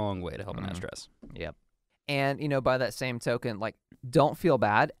long way to helping that stress. Yep. And, by that same token, like, don't feel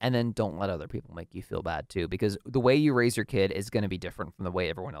bad, and then don't let other people make you feel bad, too, because the way you raise your kid is going to be different from the way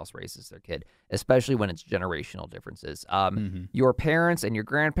everyone else raises their kid, especially when it's generational differences. Your parents and your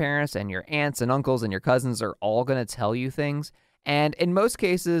grandparents and your aunts and uncles and your cousins are all going to tell you things, and in most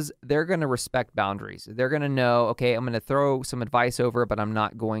cases, they're going to respect boundaries. They're going to know, okay, I'm going to throw some advice over, but I'm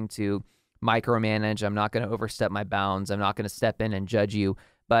not going to micromanage. I'm not going to overstep my bounds. I'm not going to step in and judge you.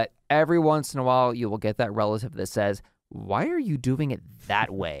 But every once in a while, you will get that relative that says, why are you doing it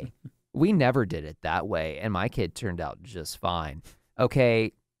that way? We never did it that way, and my kid turned out just fine.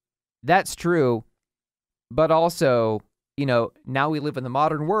 Okay, that's true, but also, now we live in the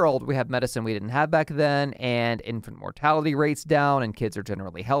modern world. We have medicine we didn't have back then, and infant mortality rates down, and kids are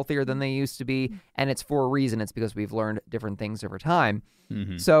generally healthier than they used to be, and it's for a reason. It's because we've learned different things over time.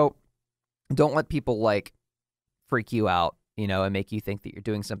 So don't let people, freak you out, and make you think that you're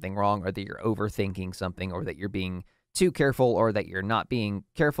doing something wrong or that you're overthinking something or that you're being too careful or that you're not being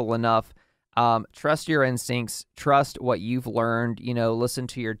careful enough. Trust your instincts. Trust what you've learned. Listen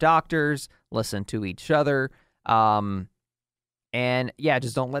to your doctors. Listen to each other. And yeah,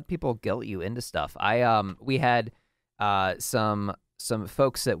 just don't let people guilt you into stuff. We had some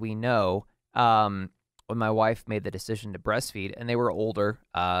folks that we know when my wife made the decision to breastfeed, and they were older.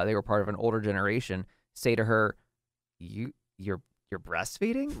 They were part of an older generation. Say to her, You're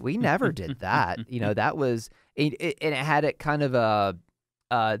breastfeeding? We never did that. That was, and it had it kind of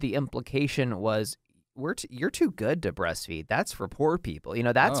the implication was you're too good to breastfeed. That's for poor people.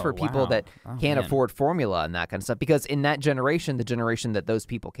 That's for people that can't afford formula and that kind of stuff. Because in that generation, the generation that those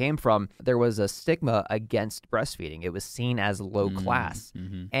people came from, there was a stigma against breastfeeding. It was seen as low class.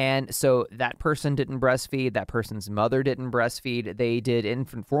 And so that person didn't breastfeed. That person's mother didn't breastfeed. They did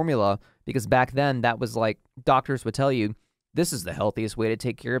infant formula because back then that was like doctors would tell you, this is the healthiest way to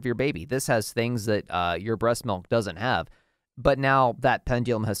take care of your baby. This has things that your breast milk doesn't have. But now that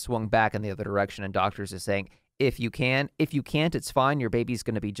pendulum has swung back in the other direction, and doctors are saying, if you can't, it's fine. Your baby's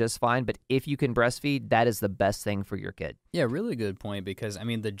going to be just fine. But if you can breastfeed, that is the best thing for your kid. Yeah, really good point, because,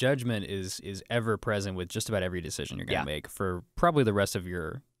 the judgment is ever present with just about every decision you're going to make for probably the rest of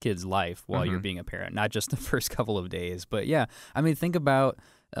your kid's life while you're being a parent, not just the first couple of days. But yeah, think about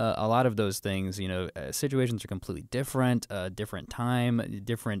a lot of those things. Situations are completely different, different time,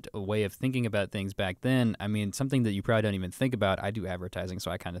 different way of thinking about things back then. Something that you probably don't even think about. I do advertising, so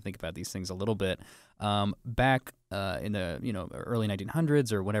I kind of think about these things a little bit. Back in the early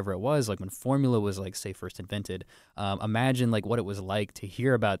 1900s or whenever it was, like when formula was like say first invented. Imagine like what it was like to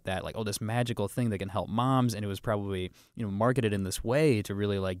hear about that, like, oh, this magical thing that can help moms, and it was probably marketed in this way to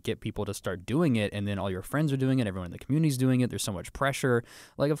really like get people to start doing it, and then all your friends are doing it, everyone in the community's doing it. There's so much pressure.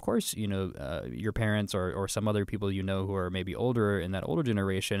 Like, of course, your parents or some other people who are maybe older in that older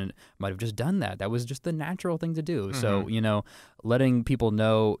generation might have just done that. That was just the natural thing to do. So letting people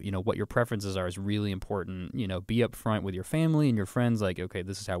know what your preferences are is really important. Be upfront with your family and your friends, like, okay,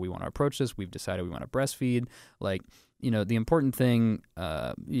 this is how we want to approach this. We've decided we want to breastfeed. Like, the important thing,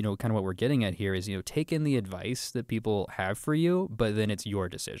 kind of what we're getting at here is, take in the advice that people have for you, but then it's your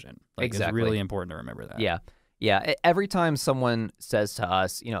decision. Like, Exactly. It's really important to remember that. Yeah. Yeah. Every time someone says to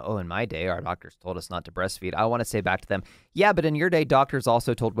us, oh, in my day, our doctors told us not to breastfeed, I want to say back to them, yeah, but in your day, doctors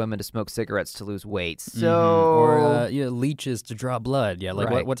also told women to smoke cigarettes to lose weight. So, or leeches to draw blood. Yeah, like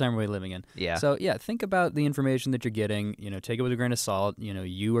Right. what time are we living in? Yeah. So yeah, think about the information that you're getting. Take it with a grain of salt.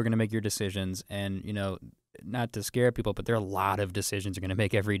 You are going to make your decisions, and not to scare people, but there are a lot of decisions you're going to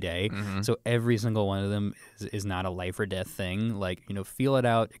make every day. So every single one of them is not a life or death thing. Like, feel it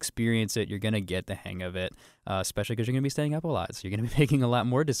out, experience it. You're going to get the hang of it, especially because you're going to be staying up a lot. So you're going to be making a lot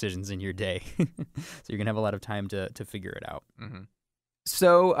more decisions in your day. So you're going to have a lot of time to figure it out.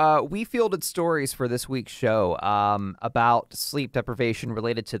 So we fielded stories for this week's show about sleep deprivation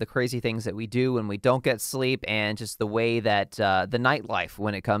related to the crazy things that we do when we don't get sleep, and just the way that the nightlife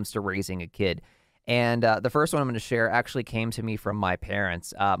when it comes to raising a kid. And the first one I'm going to share actually came to me from my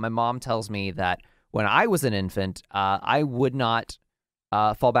parents. My mom tells me that when I was an infant, I would not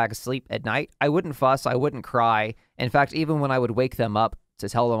fall back asleep at night. I wouldn't fuss. I wouldn't cry. In fact, even when I would wake them up to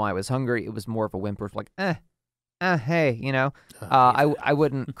tell them I was hungry, it was more of a whimper, like, hey, I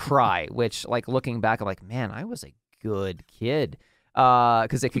wouldn't cry, which, like, looking back, I'm like, man, I was a good kid,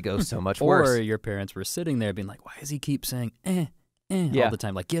 because it could go so much worse. Or your parents were sitting there being like, why does he keep saying, Yeah. all the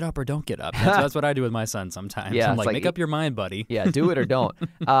time? Like, get up or don't get up. That's what I do with my son sometimes. Yeah, I'm it's like, like, make up your mind, buddy. Yeah, do it or don't.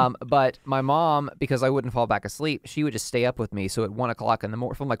 But my mom, because I wouldn't fall back asleep, she would just stay up with me. So at 1 o'clock in the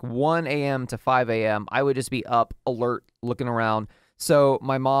morning, from like 1 a.m. to 5 a.m., I would just be up, alert, looking around. So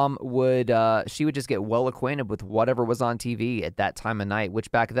my mom would, she would just get well acquainted with whatever was on TV at that time of night,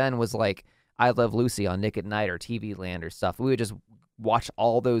 which back then was like I Love Lucy on Nick at Night or TV Land or stuff. We would just watch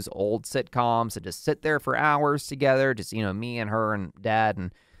all those old sitcoms and just sit there for hours together, just, me and her and dad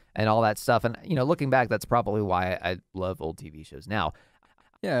and all that stuff. And, looking back, that's probably why I love old TV shows now.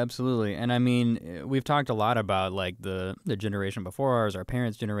 Yeah, absolutely. And I mean, we've talked a lot about like the generation before ours, our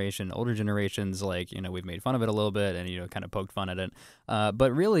parents' generation, older generations, like, we've made fun of it a little bit and, kind of poked fun at it.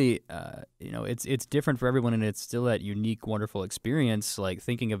 But really, it's different for everyone, and it's still that unique, wonderful experience. Like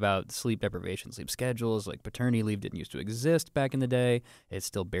thinking about sleep deprivation, sleep schedules, like paternity leave didn't used to exist back in the day. It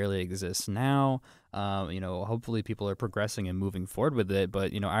still barely exists now. Hopefully people are progressing and moving forward with it.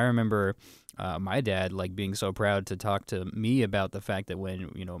 But, I remember my dad, like, being so proud to talk to me about the fact that when,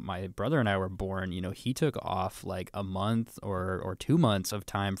 my brother and I were born, he took off like a month or 2 months of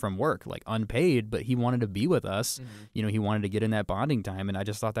time from work, like unpaid, but he wanted to be with us. He wanted to get in that bonding time. And I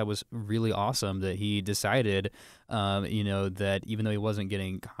just thought that was really awesome that he decided, that even though he wasn't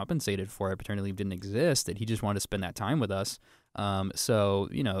getting compensated for it, paternity leave didn't exist, that he just wanted to spend that time with us. So,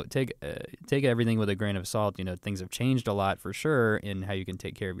 take everything with a grain of salt. Things have changed a lot for sure in how you can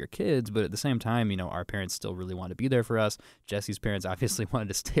take care of your kids, but at the same time, our parents still really want to be there for us. Jesse's parents obviously wanted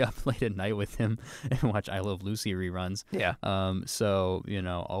to stay up late at night with him and watch I Love Lucy reruns. Yeah. So,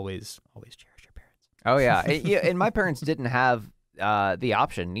 always cherish your parents. Oh, yeah. And my parents didn't have the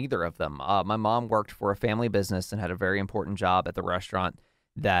option, neither of them. My mom worked for a family business and had a very important job at the restaurant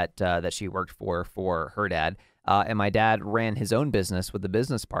that she worked for her dad. And my dad ran his own business with a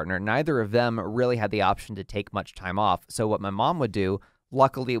business partner. Neither of them really had the option to take much time off. So what my mom would do,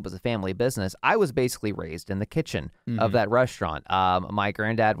 luckily it was a family business, I was basically raised in the kitchen of that restaurant. My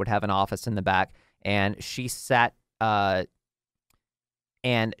granddad would have an office in the back, and she set up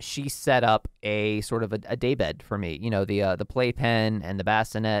a sort of a day bed for me. The playpen and the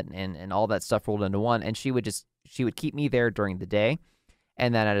bassinet and all that stuff rolled into one. And she would keep me there during the day.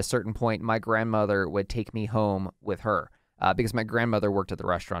 And then at a certain point, my grandmother would take me home with her because my grandmother worked at the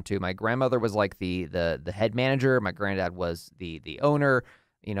restaurant too. My grandmother was like the head manager. My granddad was the owner.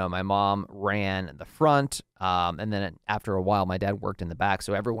 My mom ran the front. And then after a while, my dad worked in the back.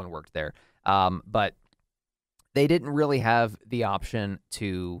 So everyone worked there. But they didn't really have the option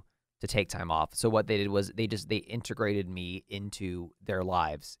to take time off. So what they did was they integrated me into their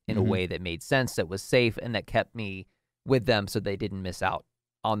lives in a way that made sense, that was safe, and that kept me with them so they didn't miss out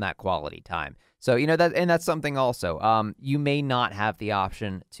on that quality time. So, that's something also. You may not have the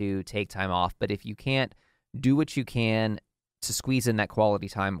option to take time off, but if you can't do what you can to squeeze in that quality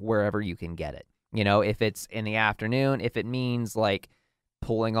time wherever you can get it. If it's in the afternoon, if it means like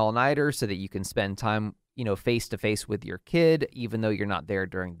pulling all-nighter so that you can spend time, face to face with your kid, even though you're not there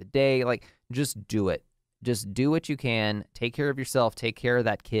during the day, like just do it. Just do what you can. Take care of yourself. Take care of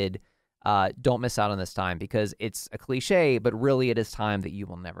that kid. Don't miss out on this time, because it's a cliche, but really it is time that you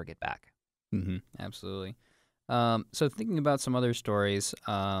will never get back. Mm-hmm. Absolutely. So thinking about some other stories,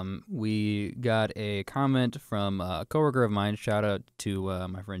 we got a comment from a coworker of mine. Shout out to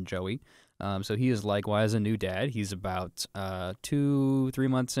my friend Joey. So he is likewise a new dad. He's about 2-3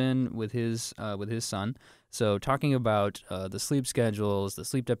 months in with his son. So talking about the sleep schedules, the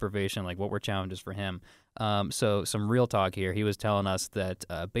sleep deprivation, like what were challenges for him. So some real talk here. He was telling us that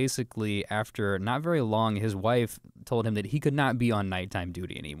basically after not very long, his wife told him that he could not be on nighttime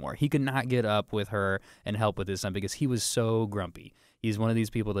duty anymore. He could not get up with her and help with his son because he was so grumpy. He's one of these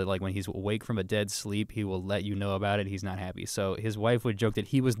people that, like, when he's awake from a dead sleep, he will let you know about it. He's not happy. So his wife would joke that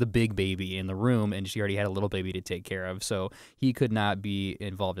he was the big baby in the room, and she already had a little baby to take care of. So he could not be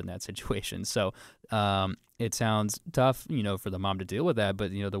involved in that situation. So it sounds tough, for the mom to deal with that.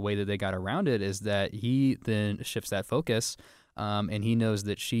 But, the way that they got around it is that he then shifts that focus. And he knows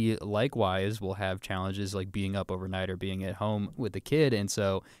that she likewise will have challenges like being up overnight or being at home with the kid. And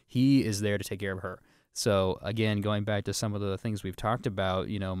so he is there to take care of her. So again, going back to some of the things we've talked about,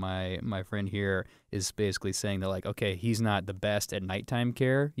 my friend here is basically saying that, like, okay, he's not the best at nighttime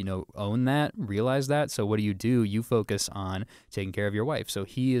care, own that, realize that. So what do? You focus on taking care of your wife. So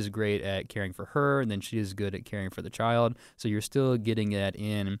he is great at caring for her, and then she is good at caring for the child. So you're still getting that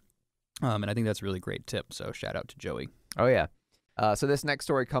in. And I think that's a really great tip. So shout out to Joey. Oh, yeah. So this next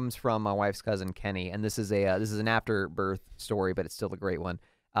story comes from my wife's cousin, Kenny, and this is an after-birth story, but it's still a great one.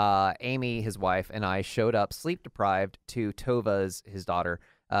 Amy, his wife, and I showed up sleep-deprived to his daughter,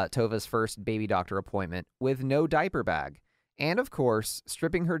 Tova's first baby doctor appointment with no diaper bag. And, of course,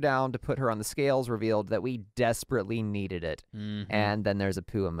 stripping her down to put her on the scales revealed that we desperately needed it. Mm-hmm. And then there's a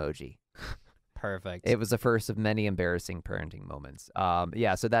poo emoji. Perfect. It was the first of many embarrassing parenting moments.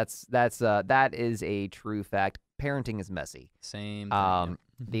 Yeah, so that is a true fact. Parenting is messy. Same thing.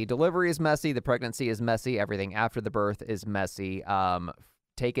 The delivery is messy. The pregnancy is messy. Everything after the birth is messy.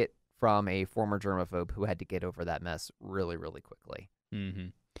 Take it from a former germaphobe who had to get over that mess really, really quickly. Mm-hmm.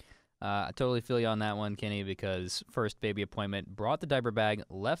 I totally feel you on that one, Kenny, because first baby appointment, brought the diaper bag,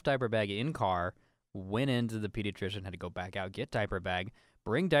 left diaper bag in car, went into the pediatrician, had to go back out, get diaper bag,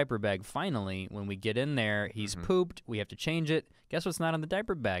 bring diaper bag. Finally, when we get in there, he's pooped. We have to change it. Guess what's not on the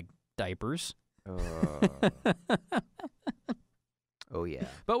diaper bag? Diapers. Oh, yeah.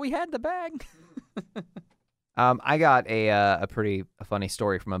 But we had the bag. I got a pretty funny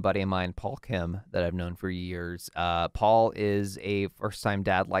story from a buddy of mine, Paul Kim, that I've known for years. Paul is a first-time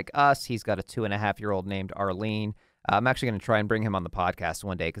dad like us. He's got a 2.5-year-old named Arlene. I'm actually going to try and bring him on the podcast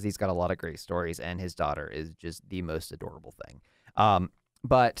one day because he's got a lot of great stories, and his daughter is just the most adorable thing.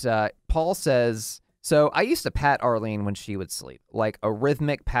 But Paul says, so I used to pat Arlene when she would sleep, like a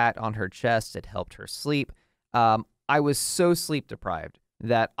rhythmic pat on her chest. It helped her sleep. I was so sleep-deprived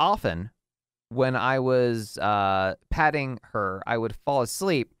that often when I was patting her, I would fall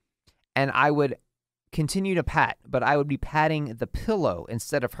asleep, and I would continue to pat, but I would be patting the pillow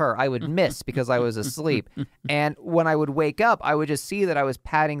instead of her. I would miss because I was asleep, and when I would wake up, I would just see that I was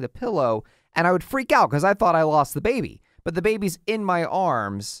patting the pillow, and I would freak out because I thought I lost the baby. But the baby's in my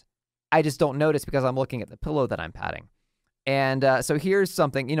arms. I just don't notice because I'm looking at the pillow that I'm patting. And so here's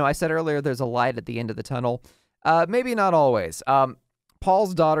something. I said earlier there's a light at the end of the tunnel. Maybe not always.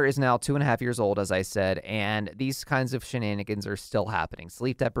 Paul's daughter is now 2.5 years old, as I said, and these kinds of shenanigans are still happening.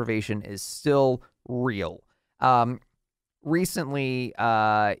 Sleep deprivation is still real. Recently,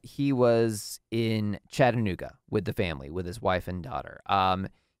 he was in Chattanooga with the family, with his wife and daughter.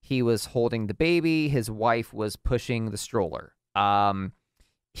 He was holding the baby. His wife was pushing the stroller.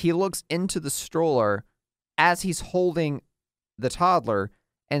 He looks into the stroller as he's holding the toddler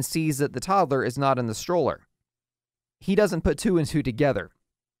and sees that the toddler is not in the stroller. He doesn't put two and two together.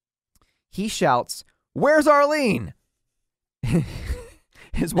 He shouts, "Where's Arlene?"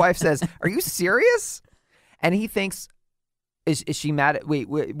 His wife says, "Are you serious?" And he thinks, is she mad at,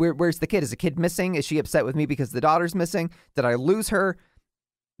 where's the kid? Is the kid missing? Is she upset with me because the daughter's missing? Did I lose her?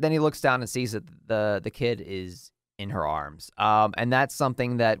 Then he looks down and sees that the kid is in her arms. And that's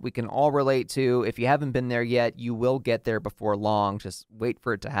something that we can all relate to. If you haven't been there yet, you will get there before long. Just wait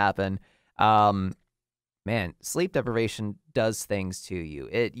for it to happen. Man, sleep deprivation does things to you.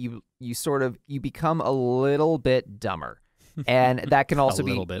 You become a little bit dumber. And that can also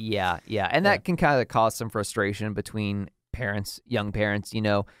be, bit. Yeah. And that can kind of cause some frustration between parents, young parents.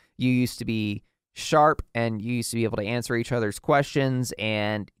 You used to be sharp and you used to be able to answer each other's questions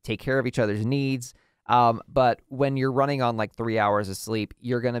and take care of each other's needs. But when you're running on like 3 hours of sleep,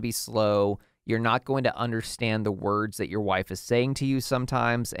 you're going to be slow. You're not going to understand the words that your wife is saying to you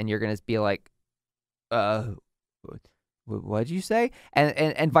sometimes, and you're going to be like, what'd you say?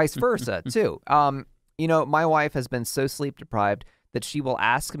 And vice versa too. My wife has been so sleep deprived that she will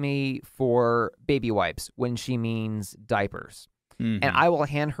ask me for baby wipes when she means diapers. Mm-hmm. And I will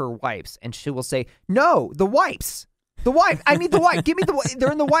hand her wipes, and she will say, no, the wipes. The wipe. I need the wipe. Give me the wipe.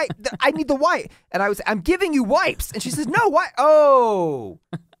 They're in the wipe. I need the wipe. And I'm giving you wipes. And she says, no, what? Oh,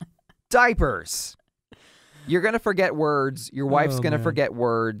 diapers. You're going to forget words. Your wife's going to forget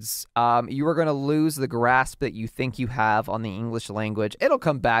words. You are going to lose the grasp that you think you have on the English language. It'll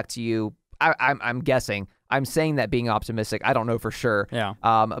come back to you. I'm guessing. I'm saying that being optimistic. I don't know for sure. Yeah.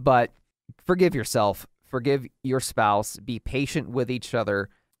 But forgive yourself. Forgive your spouse. Be patient with each other.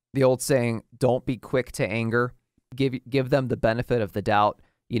 The old saying, don't be quick to anger. Give them the benefit of the doubt.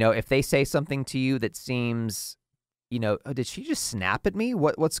 If they say something to you that seems, oh, did she just snap at me?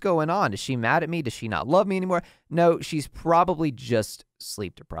 What's going on? Is she mad at me? Does she not love me anymore? No, she's probably just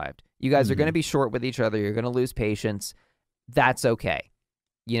sleep deprived. You guys are going to be short with each other. You're going to lose patience. That's okay.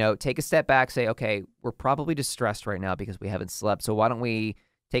 Take a step back, say, okay, we're probably distressed right now because we haven't slept. So why don't we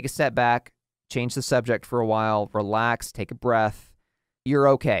take a step back, change the subject for a while, relax, take a breath. You're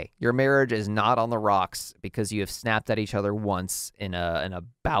okay. Your marriage is not on the rocks because you have snapped at each other once in a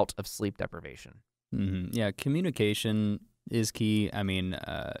bout of sleep deprivation. Mm-hmm. Yeah, communication is key. I mean,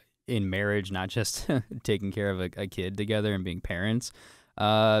 in marriage, not just taking care of a kid together and being parents,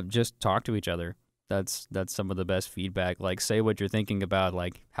 just talk to each other. That's some of the best feedback. Like, say what you're thinking about,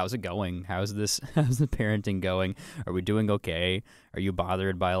 like, how's it going? How's the parenting going? Are we doing okay? Are you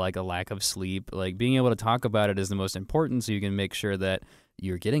bothered by, like, a lack of sleep? Like, being able to talk about it is the most important, so you can make sure that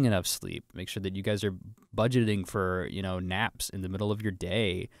you're getting enough sleep. Make sure that you guys are budgeting for, naps in the middle of your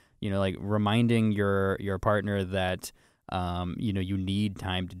day. Like, reminding your partner that, you need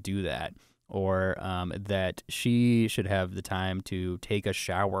time to do that. Or that she should have the time to take a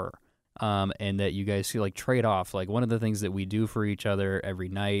shower. And that you guys like trade off. Like, one of the things that we do for each other every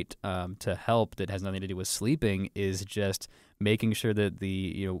night to help that has nothing to do with sleeping is just making sure that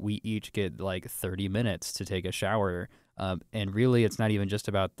we each get like 30 minutes to take a shower. And really, it's not even just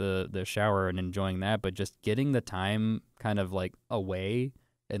about the shower and enjoying that, but just getting the time kind of like away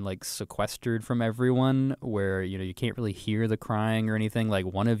and like sequestered from everyone where, you can't really hear the crying or anything. Like,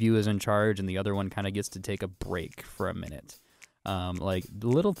 one of you is in charge and the other one kind of gets to take a break for a minute. Like,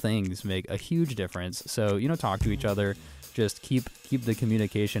 little things make a huge difference. So, talk to each other, just keep the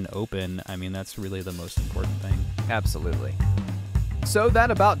communication open. I mean, that's really the most important thing. Absolutely. So that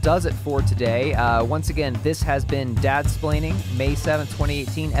about does it for today. Once again, this has been Dadsplaining, May 7th,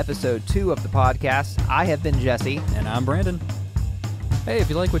 2018, episode 2 of the podcast. I have been Jesse. And I'm Brandon. Hey, if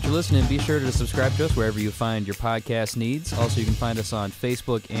you like what you're listening, be sure to subscribe to us wherever you find your podcast needs. Also, you can find us on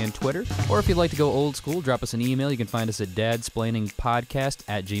Facebook and Twitter. Or if you'd like to go old school, drop us an email. You can find us at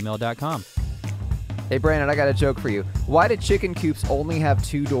dadsplainingpodcast@gmail.com. Hey, Brandon, I got a joke for you. Why do chicken coops only have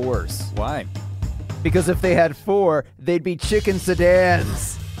 2 doors? Why? Because if they had 4, they'd be chicken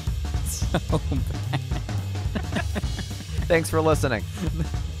sedans. So bad. Thanks for listening.